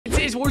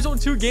today's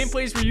Warzone 2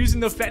 gameplays, we're using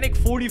the FENNEC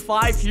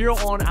 45 here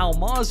on Al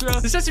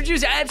Mazrah. This SMG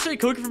is absolutely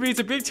cooking for me. It's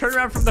a big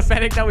turnaround from the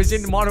FENNEC that was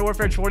in Modern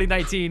Warfare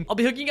 2019. I'll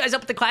be hooking you guys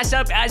up with the class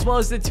setup as well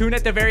as the tune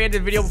at the very end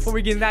of the video. Before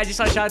we get into that, I just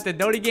want to shout out the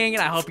Noti gang,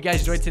 and I hope you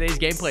guys enjoyed today's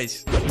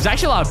gameplays. There's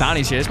actually a lot of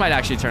bounties here. This might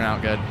actually turn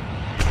out good.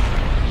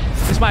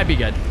 This might be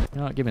good. You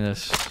know what? Give me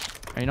this.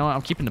 You know what?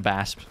 I'm keeping the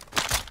BASP.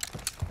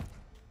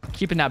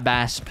 Keeping that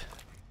BASP.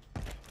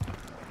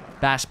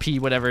 BASP,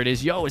 whatever it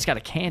is. Yo, it's got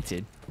a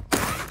canted.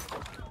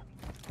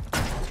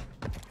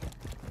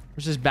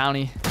 Where's this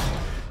bounty?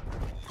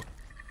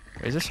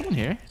 Wait, is there someone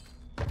here?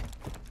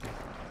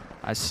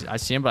 I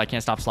see him, but I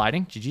can't stop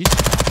sliding. GG's.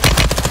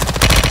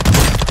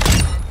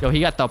 Yo,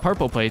 he got the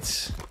purple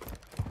plates.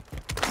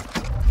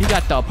 He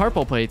got the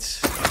purple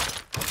plates.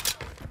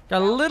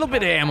 Got a little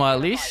bit of ammo at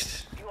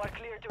least.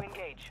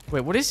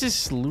 Wait, what is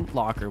this loot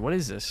locker? What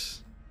is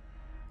this?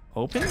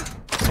 Open?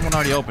 Someone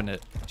already opened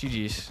it.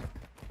 GG's.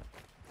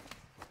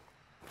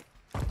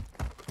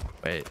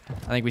 Wait,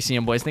 I think we see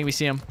him, boys. I think we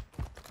see him.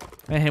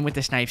 I'm gonna hit him with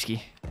the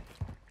snipeski.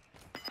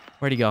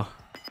 Where'd he go?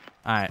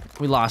 Alright,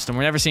 we lost him.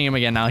 We're never seeing him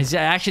again now. He's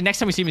actually, next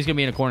time we see him, he's gonna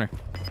be in a corner.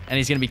 And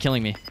he's gonna be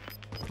killing me.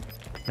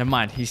 Never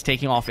mind. He's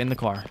taking off in the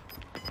car.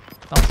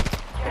 Oh.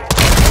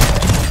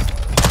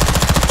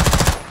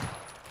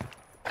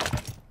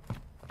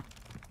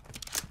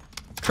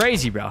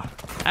 Crazy, bro.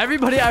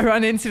 Everybody I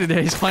run into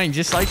today is playing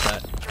just like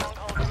that.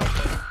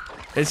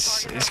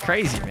 It's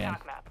crazy, man.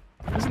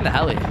 Who's in the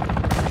heli?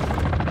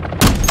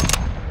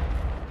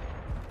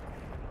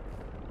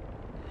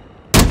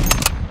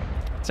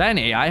 Is that an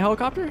AI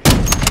helicopter? I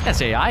think that's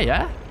AI,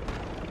 yeah?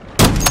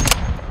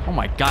 Oh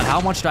my god,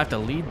 how much do I have to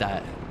lead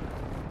that?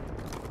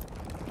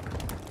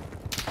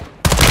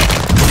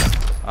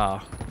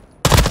 Oh.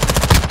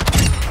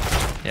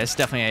 Yeah, it's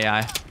definitely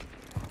AI.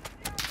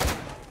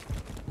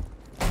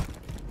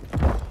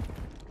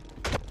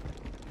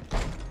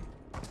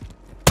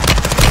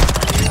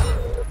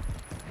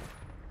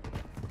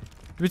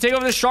 Do we take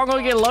over the stronghold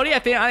and get loaded? I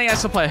think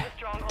that's the play.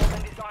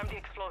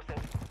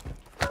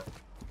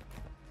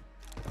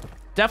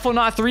 Definitely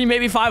not 3,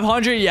 maybe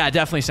 500. Yeah,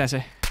 definitely,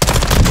 Sensei.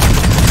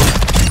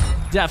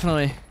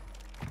 Definitely.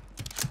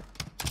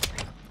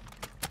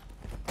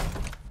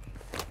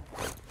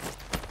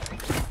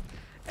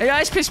 Hey,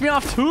 guys, piss me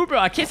off too, bro.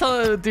 I can't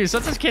tell, dude.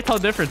 Sometimes I can't tell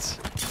the difference.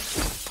 Like,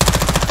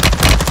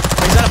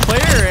 is that a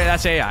player or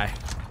that's AI?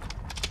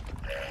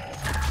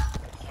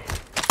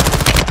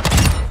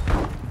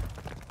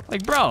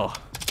 Like, bro.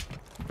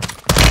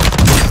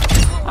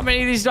 How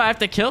many of these do I have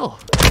to kill?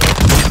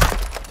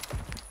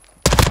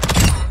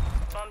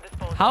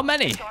 How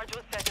many?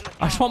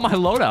 I just want my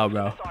loadout,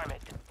 bro.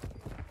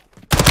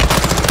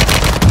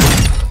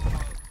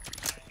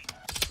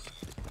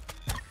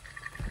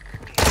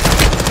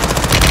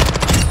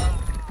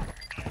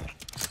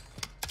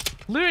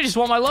 Literally just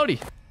want my loadie.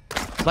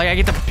 Like, I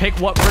get to pick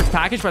what perk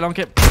package, but I don't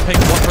get to pick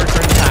what perks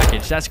are in the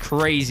package. That's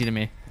crazy to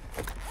me.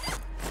 Am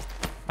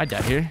I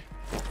dead here?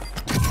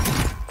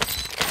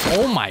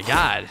 Oh my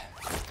god.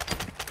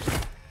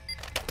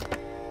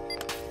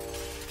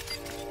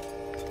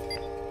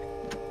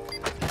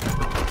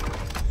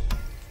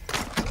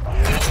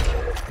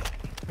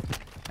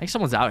 I think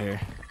someone's out here.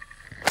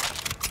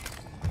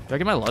 Do I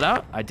get my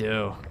loadout? I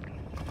do.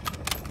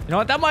 You know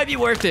what? That might be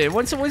worth it.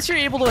 Once you're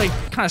able to, like,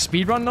 kind of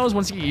speedrun those,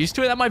 once you get used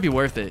to it, that might be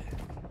worth it.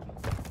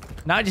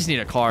 Now I just need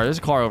a car. There's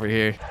a car over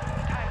here.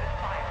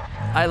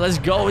 Alright, let's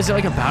go. Is it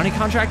like a bounty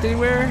contract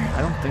anywhere?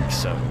 I don't think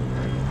so.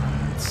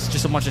 It's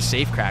just a bunch of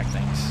safe crack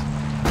things.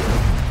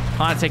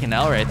 Kind of taking an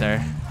L right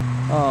there.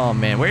 Oh,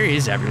 man. Where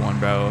is everyone,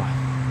 bro?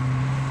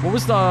 What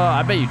was the...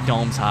 I bet you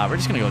dome's hot. We're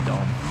just going to go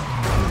dome.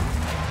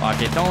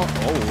 Okay, don't.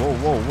 Oh, whoa,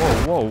 whoa,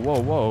 whoa, whoa, whoa,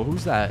 whoa.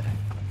 Who's that?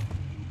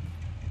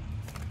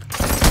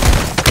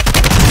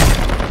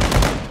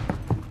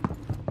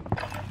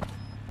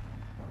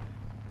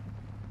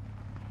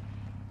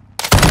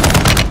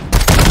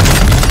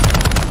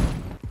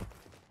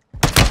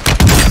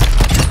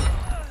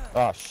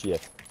 Oh,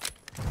 shit.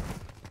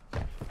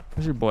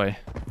 Where's your boy?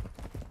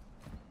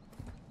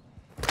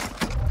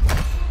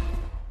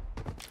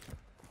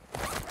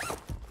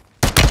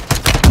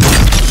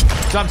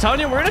 So I'm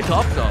telling you, we're in a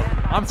cup, though.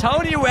 I'm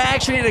telling you, we're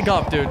actually in a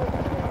cup, dude.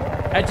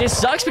 It just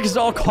sucks because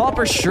they're all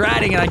copper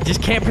shredding, and I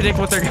just can't predict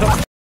what they're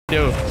gonna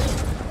do.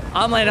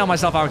 I'm laying on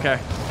myself. I don't care.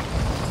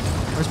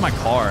 Where's my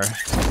car?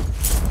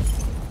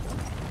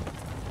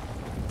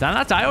 Did I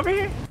not die over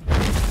here?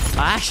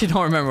 I actually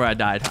don't remember where I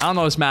died. I don't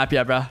know this map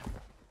yet, bro.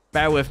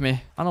 Bear with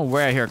me. I don't know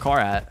where I hear a car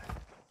at.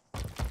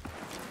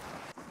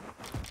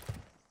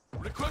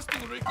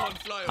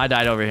 I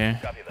died over here.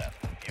 Copy that.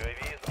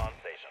 UAV is on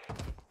station.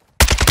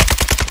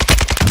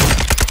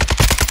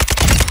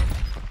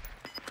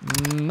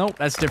 Nope,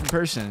 that's a different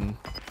person.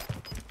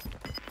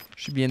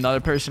 Should be another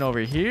person over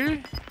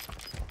here.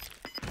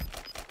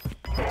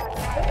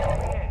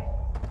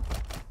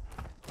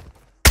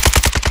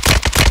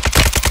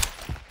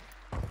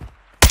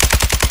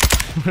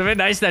 Would have been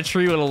nice that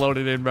tree would have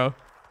loaded in, bro.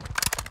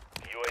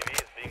 UAV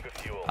is being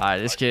refueled. Alright,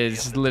 this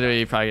kid's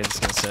literally probably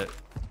just gonna sit.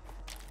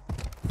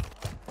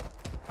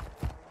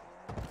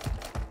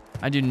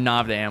 I do not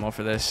have the ammo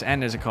for this.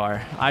 And there's a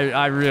car.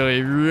 I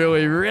really,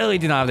 really, really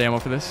do not have the ammo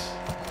for this.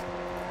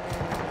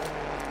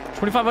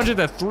 2,500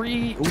 to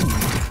 3. Ooh.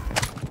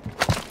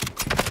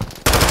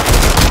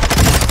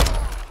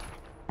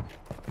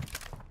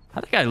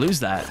 How did I lose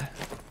that?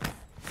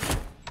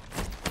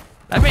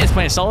 That man's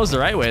playing solos the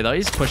right way, though.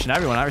 He's pushing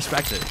everyone. I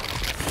respect it.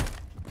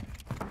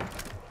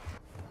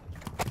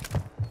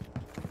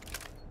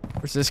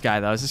 Where's this guy,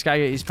 though? Is this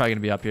guy? He's probably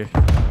going to be up here.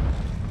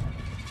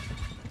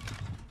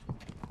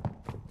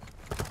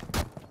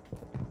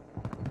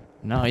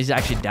 No, he's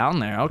actually down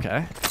there.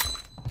 Okay.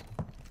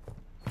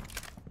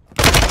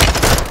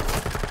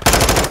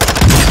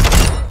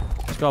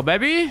 Let's go,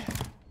 baby.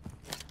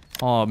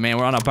 Oh, man.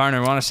 We're on a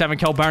burner. We're on a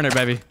 7-kill burner,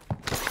 baby.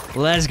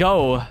 Let's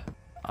go.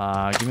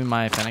 Give me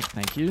my FENNEC.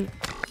 Thank you.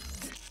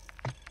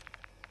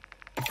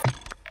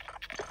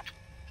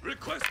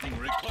 Requesting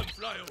recon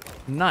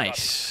flyover.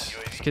 Nice.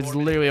 This kid's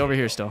literally over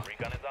here still.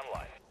 Recon is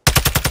online.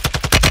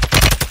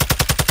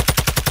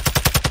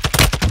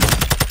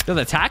 Yo,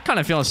 the attack kind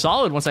of feeling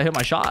solid once I hit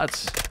my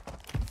shots.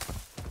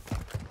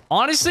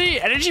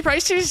 Honestly, energy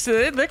prices,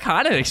 they're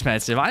kind of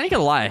expensive. I ain't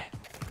gonna lie.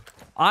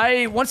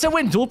 Once I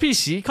went dual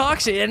PC,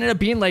 Cox, it ended up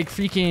being like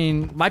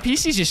freaking... My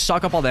PCs just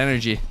suck up all the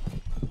energy.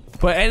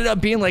 But it ended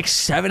up being like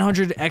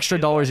 $700 extra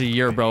a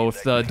year, bro,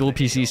 with the dual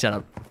PC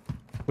setup.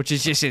 Which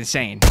is just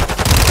insane.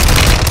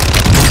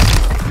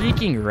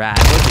 Freaking rat.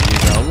 Look at you,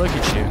 bro. Look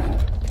at you.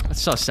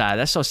 That's so sad.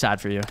 That's so sad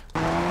for you.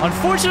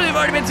 Unfortunately, we've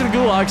already been to the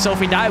gulag, so if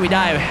we die, we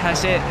die.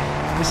 That's it.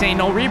 This ain't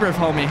no rebirth,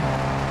 homie.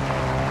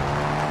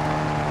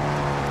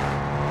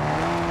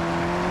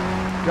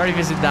 You already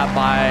visited that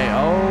by...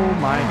 Oh,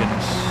 my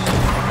goodness.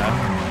 Okay.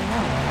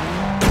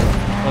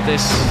 Well,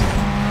 this...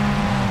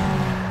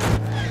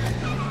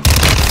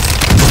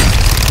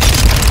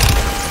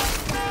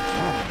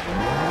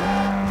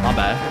 Not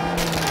bad.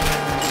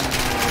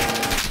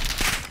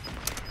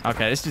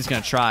 Okay, this dude's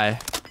gonna try.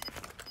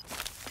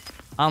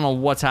 I don't know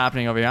what's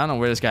happening over here. I don't know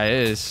where this guy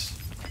is.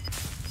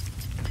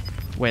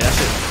 Wait,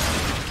 that's it.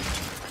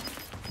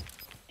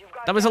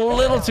 That was a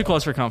little too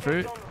close for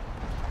comfort.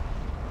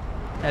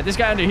 Yeah, this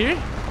guy under here?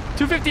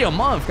 $250 a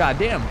month,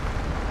 goddamn.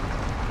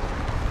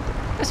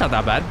 That's not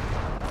that bad.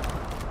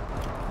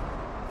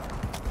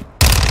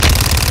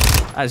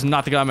 That is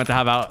not the guy I meant to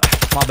have out.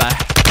 My bad.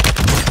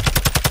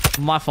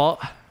 My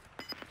fault.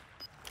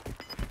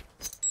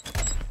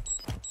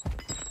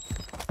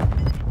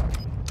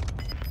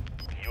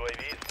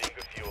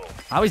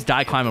 I always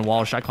die climbing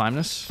walls. Should I climb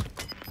this?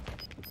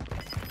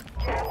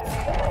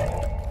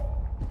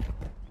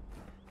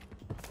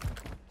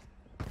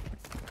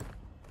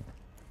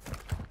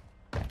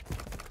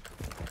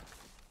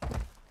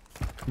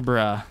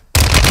 Bruh.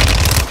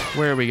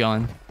 Where are we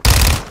going?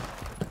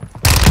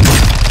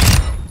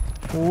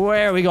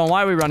 Where are we going?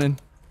 Why are we running?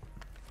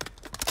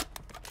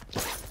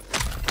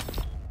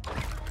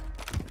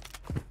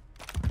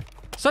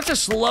 Such a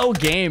slow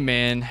game,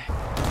 man.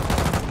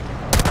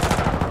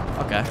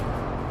 Okay.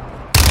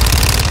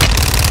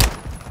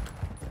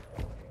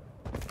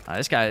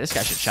 This guy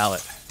should shell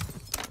it.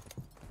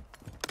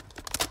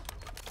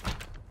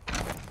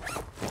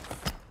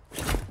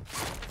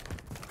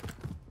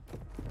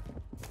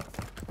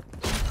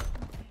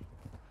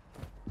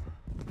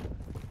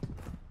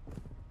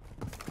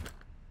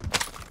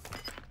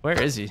 Where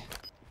is he?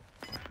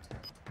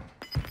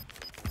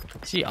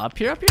 Is he up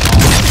here? Oh,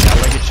 yeah,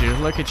 look at you.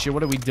 Look at you.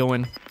 What are we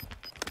doing?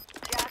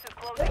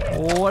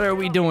 What are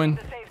we doing?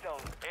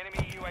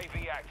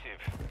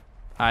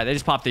 Alright, they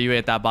just popped the UAV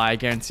at that buy. I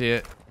guarantee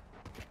it.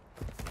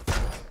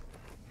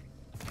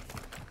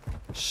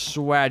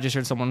 Swear I just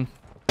heard someone.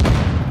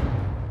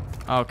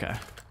 Okay.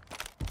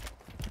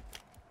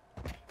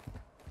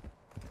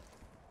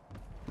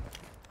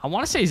 I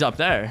want to say he's up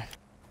there.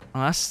 Oh,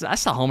 that's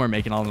the Hummer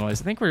making all the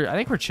noise. I think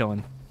we're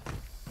chilling.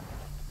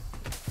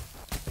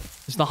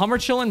 Is the Hummer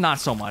chilling? Not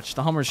so much.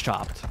 The Hummer's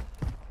chopped.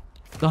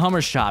 The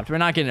Hummer's chopped. We're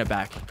not getting it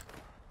back.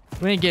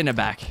 We ain't getting it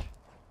back.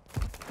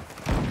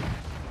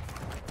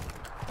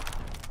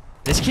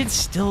 This kid's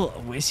still...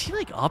 Is he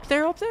like up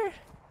there? Up there? I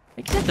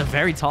think he's at the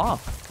very top.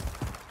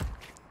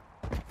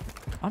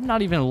 I'm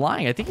not even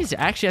lying. I think he's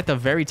actually at the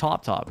very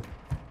top.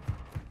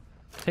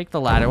 Take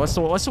the ladder. What's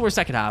the worst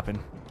that could happen?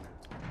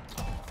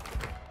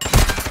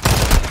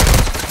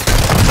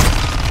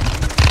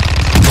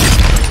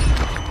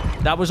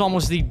 That was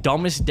almost the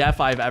dumbest death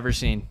I've ever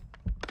seen.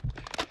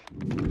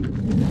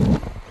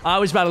 I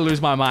was about to lose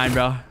my mind,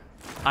 bro.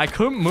 I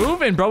couldn't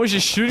move, and bro was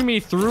just shooting me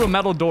through a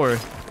metal door.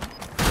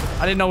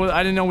 I didn't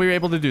know we were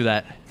able to do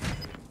that.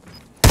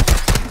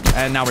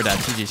 And now we're dead.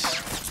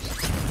 GG's.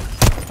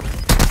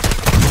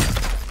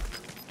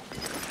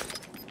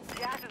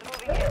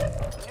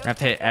 I have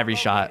to hit every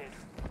shot.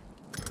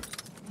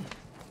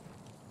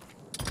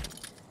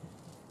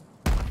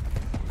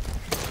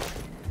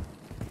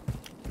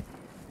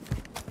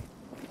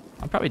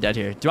 I'm probably dead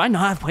here. Do I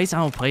not have plates? I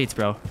don't have plates,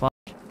 bro. Fuck.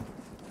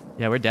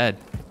 Yeah, we're dead.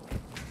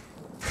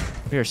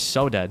 We are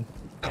so dead.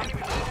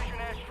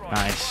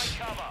 Nice.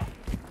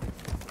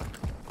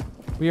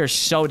 We are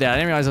so dead. I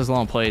didn't realize I was low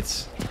on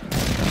plates.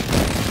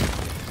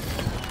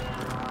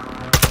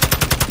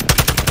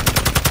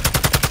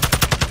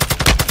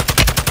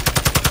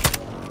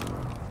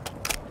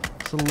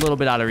 It's a little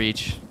bit out of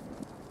reach.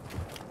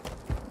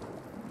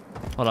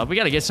 Hold up, we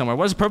gotta get somewhere.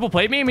 What does purple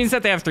plate mean? It means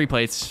that they have 3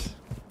 plates.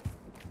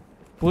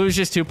 Blue is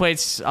just 2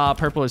 plates.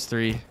 Purple is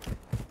 3.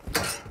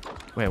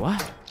 Wait,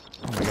 what?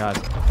 Oh my god.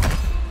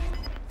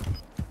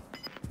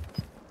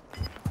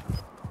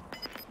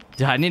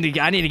 Dude, I need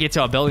to get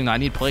to a building though. I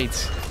need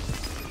plates.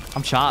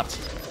 I'm chopped.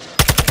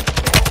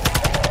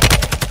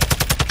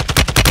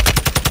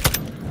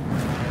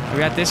 We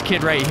got this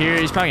kid right here.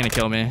 He's probably gonna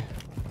kill me.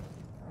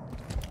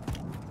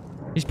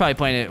 He's probably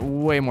playing it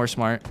way more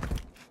smart.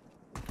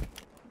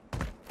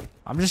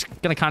 I'm just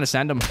gonna kind of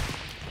send him.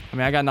 I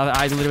mean, I got nothing.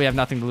 I literally have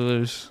nothing to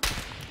lose.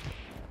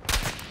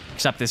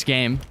 Except this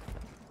game.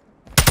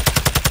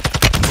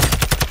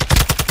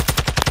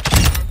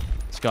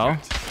 Let's go.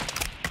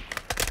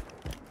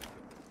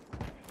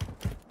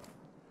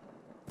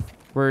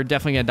 We're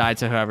definitely gonna die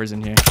to whoever's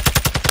in here.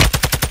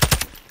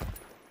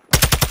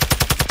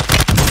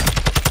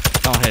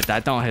 Don't hit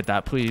that. Don't hit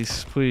that.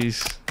 Please.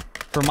 Please.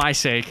 For my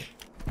sake.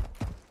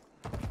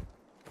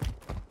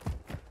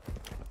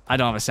 I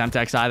don't have a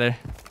Semtex either.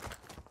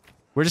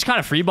 We're just kind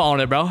of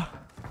freeballing it, bro.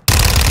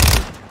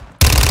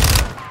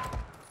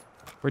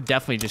 We're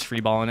definitely just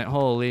freeballing it.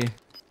 Holy.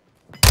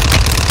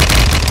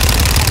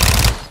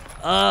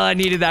 I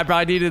needed that, bro.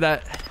 I needed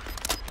that.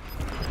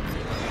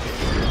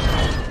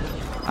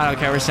 I don't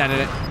care. We're sending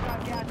it.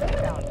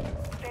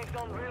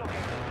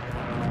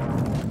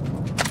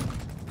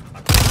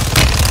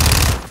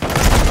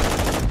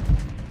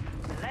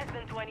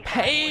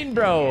 Pain,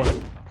 bro.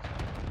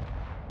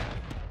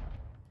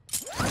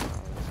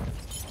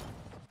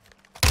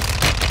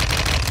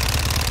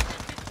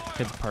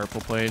 Get the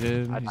purple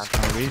plated. He's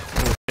kind of weak.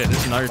 Oh, shit, this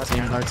is another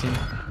team. Another team.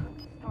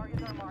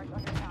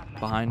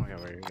 Behind.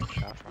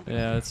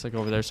 Yeah, it's like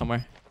over there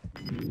somewhere.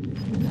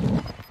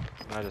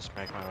 I just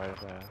make my way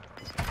to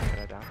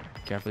the down.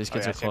 Careful, these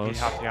kids are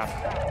close.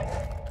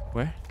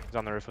 Where? He's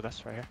on the roof with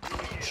us right here.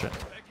 Shit.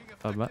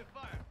 But.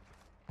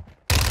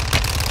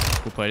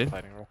 Who plated?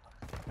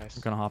 Nice.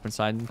 I'm gonna hop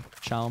inside and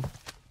chow him.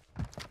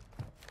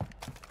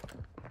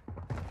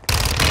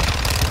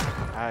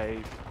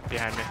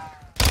 Behind me.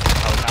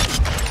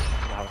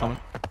 Coming.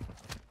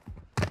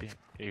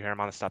 You hear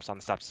him on the steps,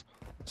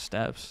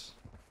 Steps.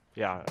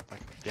 Yeah,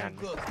 like behind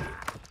me.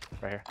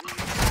 Right here.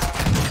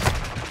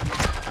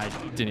 I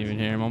didn't even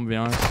hear him, I'm gonna be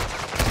honest.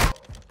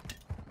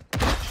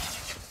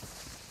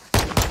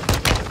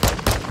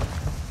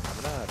 I'm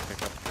gonna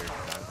pick up your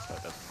gun so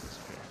it doesn't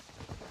disappear.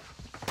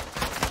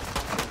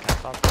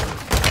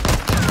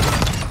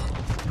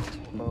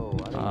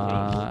 I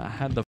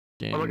had the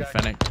f***ing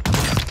FENNEC.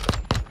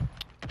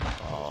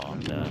 Oh, I'm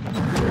dead.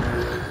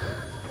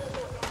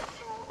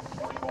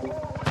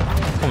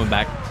 Coming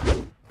back.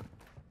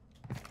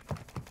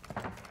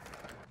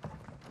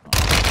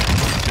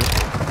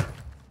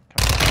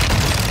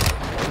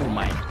 Oh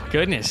my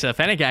goodness,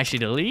 FENNEC actually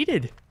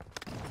deleted.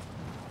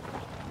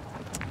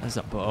 That's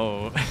a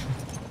bow.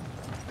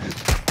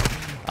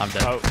 I'm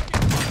dead. Oh.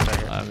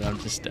 I'm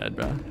just dead,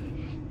 bro.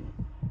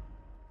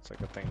 It's like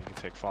a thing you can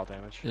take fall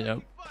damage.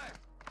 Yep.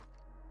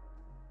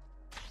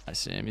 I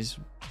see him. He's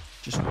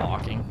just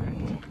walking.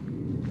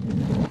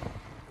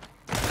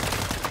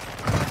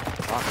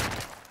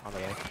 On the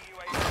way.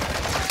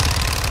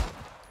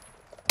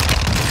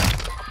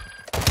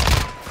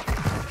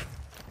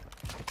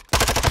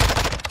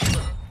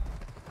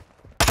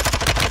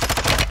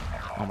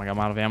 Oh my god, I'm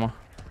out of ammo.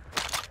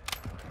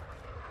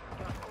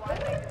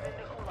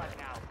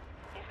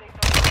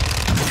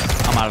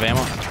 I'm out of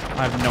ammo. I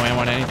have no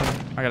ammo on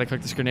anything. I gotta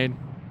cook this grenade.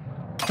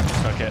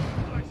 Cook it.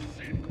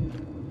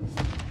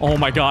 Oh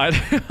my god.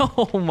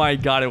 Oh my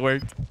god, it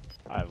worked.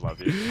 I love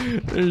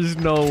you. There's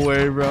no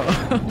way, bro.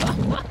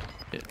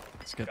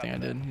 It's a good thing I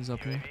did. He's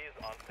up here.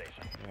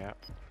 Yeah.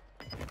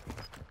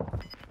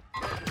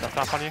 Left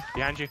off on you,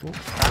 behind you.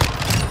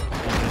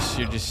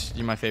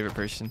 You're my favorite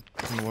person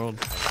in the world.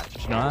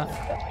 Did you know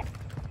that?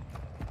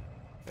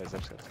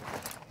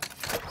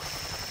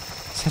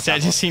 Since I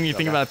just seen you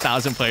think about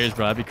 1,000 players,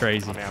 bro, that'd be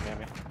crazy. On me.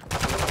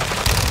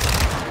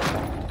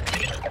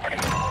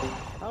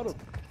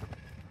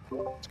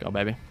 Let's go,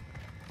 baby.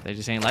 They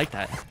just ain't like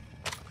that.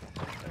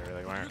 They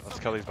really weren't. Let's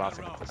kill these bots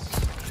and get this.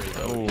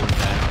 Oh,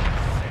 okay.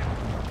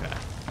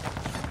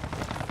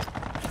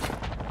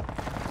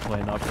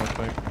 Playing up real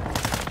quick.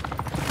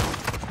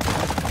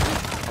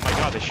 Oh my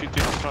god, they shoot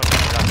through the smoke.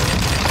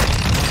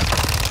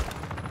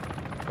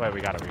 Wait,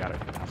 we got it. We don't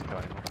have to kill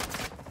anymore.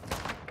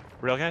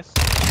 Real guys?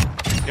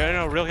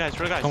 No, real guys.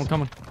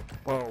 Coming.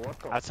 Whoa, what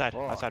the Outside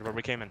fuck? where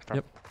we came in from.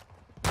 Yep.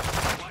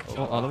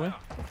 Oh, other way?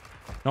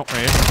 Nope,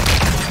 right here.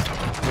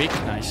 Weak.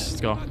 Nice.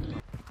 Let's go.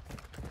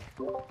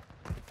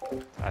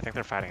 I think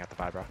they're fighting at the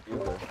buy, bro.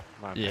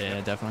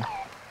 Yeah, definitely.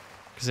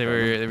 Because they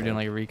were doing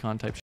like a recon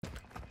type shit.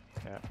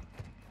 Yeah.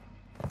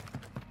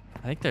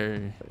 I think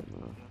they're...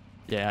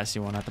 Yeah, I see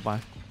one at the buy.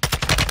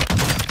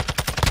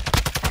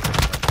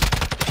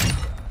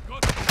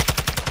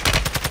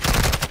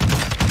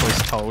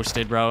 Boy's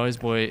toasted, bro.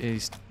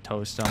 He's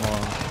toasted. You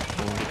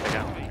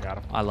got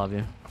him. I love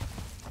you.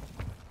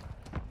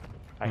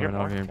 I hear I'm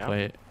more. over here and Yeah.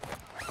 play it.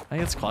 I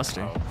think it's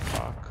cluster. Oh,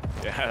 fuck.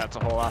 Yeah, that's a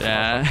whole lot.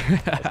 Yeah.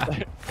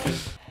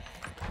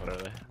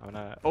 Literally. I'm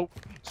gonna. Oh,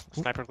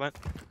 sniper glint.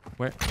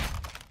 Where?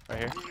 Right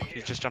here.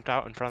 He just jumped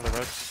out in front of the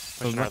road.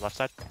 Pushing our left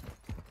side.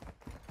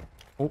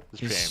 Oh,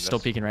 Just he's pre-aim still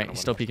this. peeking right. He's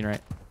still peeking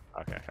right.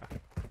 Okay, okay.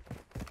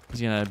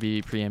 He's gonna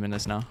be pre-aiming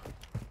this now.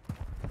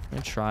 I'm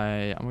gonna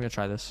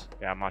try this.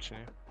 Yeah, I'm watching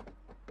you.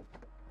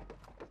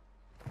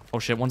 Oh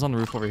shit, one's on the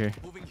roof over here.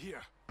 Moving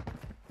here.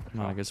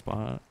 Not a good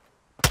spot.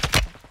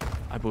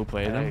 I blue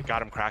played Hey, them.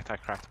 got him cracked. I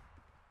cracked him.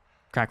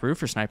 Crack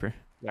roof or sniper?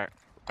 Yeah,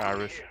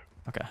 roof.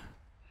 Okay.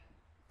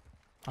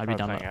 I'd be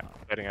down.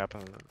 Getting up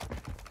and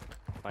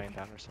laying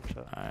down or some shit.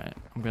 Alright,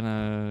 I'm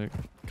gonna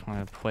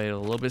kind of play it a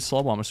little bit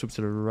slow, but I'm gonna swoop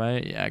to the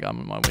right. Yeah, I got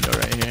him in my window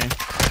right here.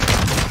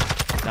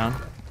 Down.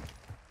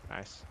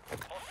 Nice.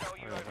 Hostile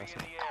UAV in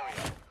the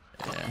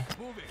area. Yeah.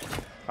 Moving.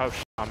 Oh,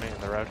 shit, on me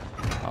in the road.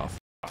 Oh,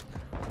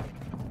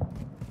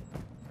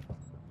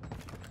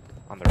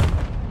 On the road.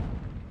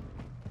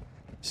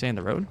 stay in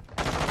the road?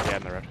 Yeah,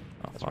 in the road.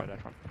 Oh, That's fuck. right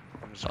from.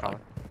 I'm just calling.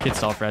 Kid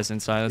self-res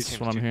inside, that's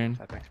what I'm hearing.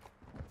 I think.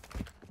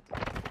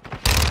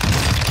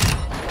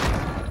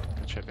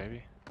 Good shit,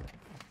 baby.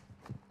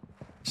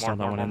 Still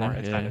that one in there?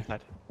 Inside, Yeah.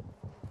 inside.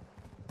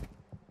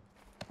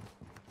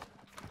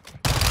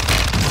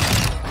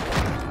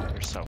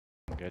 You're so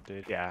good,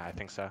 dude. Yeah, I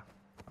think so. I'm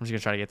just gonna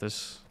try to get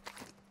this.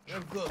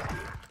 Let's go.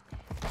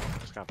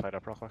 Just gonna play it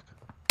up real quick.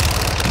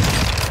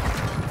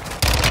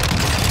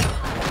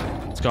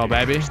 Let's go,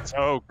 baby.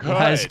 So good.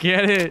 Let's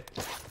get it.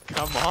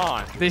 Come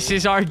on. This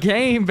is our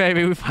game,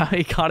 baby. We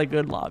finally got a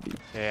good lobby.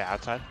 Yeah,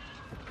 outside.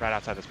 Right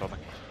outside this building.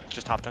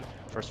 Just hopped in.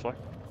 First floor.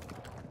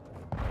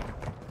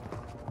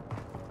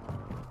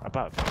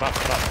 Above.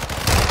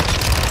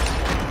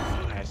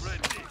 Nice.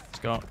 Let's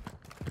go. I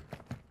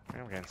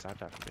think I'm getting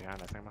sniped at from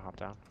behind. I think I'm gonna hop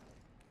down.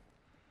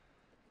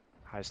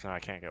 High snow, I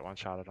can't get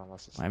one-shotted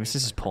unless it's... My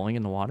missus is pulling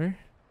in the water.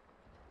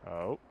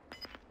 Oh.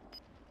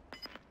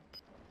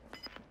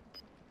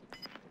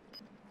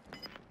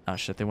 Oh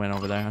shit, they went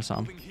over there. I saw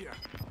them. Moving here.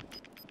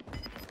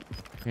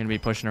 They're gonna be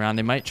pushing around.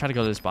 They might try to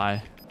go this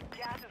by.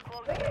 Gas is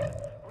closing in.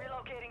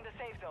 Relocating the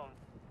safe zone.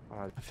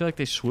 I feel like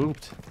they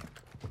swooped.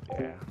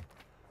 Yeah.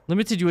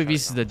 Limited UAVs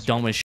is the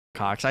dumbest shit,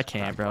 Cox. I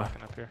can't, bro.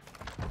 Blocking up here.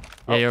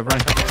 Yeah, you're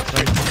running.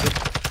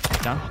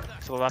 Down.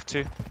 To the left,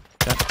 too.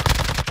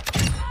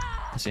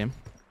 I see him.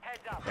 Heads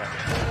up. Yeah.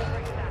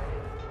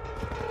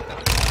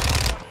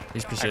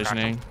 He's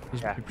positioning.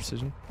 He's Yeah. pretty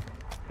precision.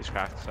 He's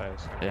cracked, so...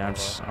 Yeah,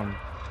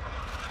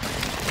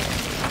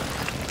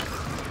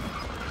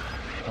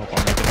 Hope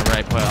I'm making the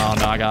right play. Oh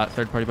no, I got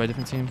third party by a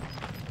different team.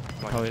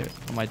 Probably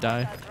I might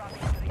die.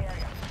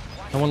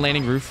 No one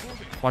landing roof.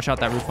 Watch out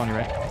that roof on your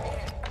right.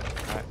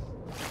 Alright.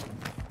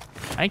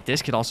 I think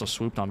this kid also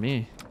swooped on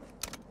me.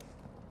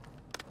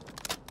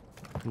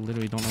 I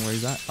literally don't know where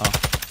he's at. Oh,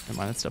 never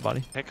mind, that's dead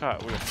body. Take we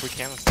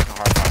can, let's take a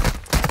hard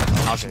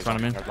fire. House in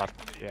front of me.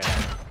 Yeah.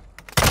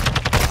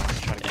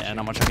 Yeah,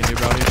 not much I can do,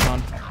 bro. He's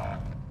gone.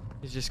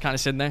 He's just kind of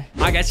sitting there.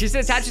 Alright, guys, here's the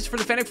attachments for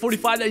the FENNEC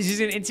 45 that I was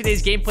using in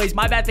today's gameplays.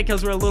 My bad, the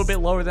kills were a little bit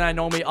lower than I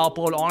normally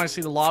upload.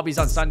 Honestly, the lobbies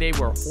on Sunday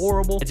were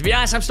horrible. And to be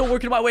honest, I'm still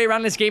working my way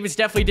around this game. It's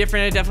definitely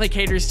different. It definitely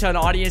caters to an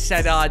audience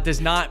that does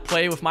not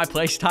play with my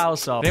play style.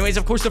 So, anyways,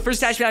 of course, the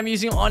first attachment I'm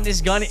using on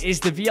this gun is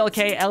the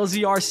VLK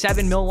LZR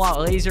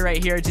 7mm laser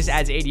right here. It just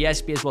adds ADS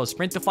speed as well as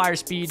sprint to fire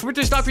speed. For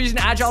winter stock, we're using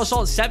Agile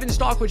Assault 7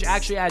 stock, which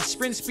actually adds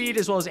sprint speed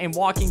as well as aim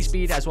walking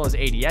speed as well as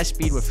ADS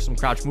speed with some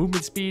crouch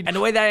movement speed. And the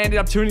way that I ended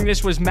up tuning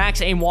this was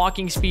max aim walking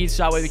speed,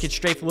 so that way we could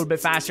strafe a little bit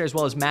faster as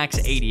well as max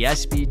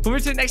ADS speed. Moving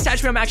to the next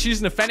attachment, I'm actually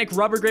using the FENNEC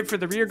rubber grip for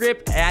the rear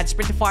grip. It adds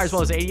sprint to fire as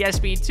well as ADS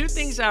speed. Two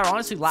things that are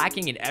honestly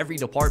lacking in every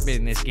department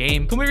in this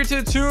game. Moving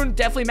to the tune,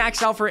 definitely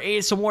maxed out for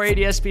some more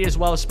ADS speed as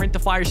well as sprint to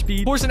fire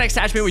speed. Of course, the next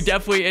attachment,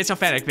 it's a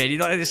FENNEC, man. You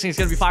know this thing's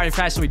gonna be firing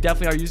fast, so we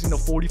definitely are using the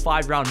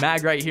 45 round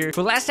mag right here.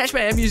 For the last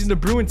attachment, I am using the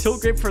Bruin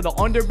tilt grip for the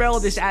underbarrel.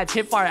 This adds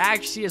hip fire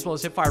accuracy as well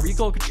as hip fire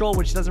recoil control,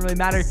 which doesn't really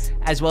matter,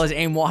 as well as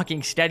aim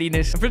walking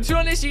steadiness. And for the tune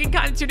on this, you can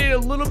kind of tune it a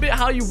little bit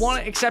how you want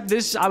it, except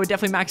this, I would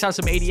definitely max out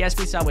some ADS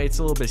speed, so that way it's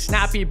a little bit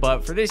snappy.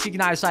 But for this, you can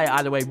decide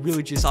either way,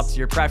 really just up to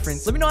your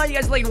preference. Let me know how you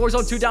guys like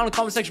Warzone 2 down in the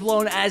comment section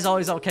below, and as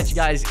always, I'll catch you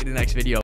guys in the next video.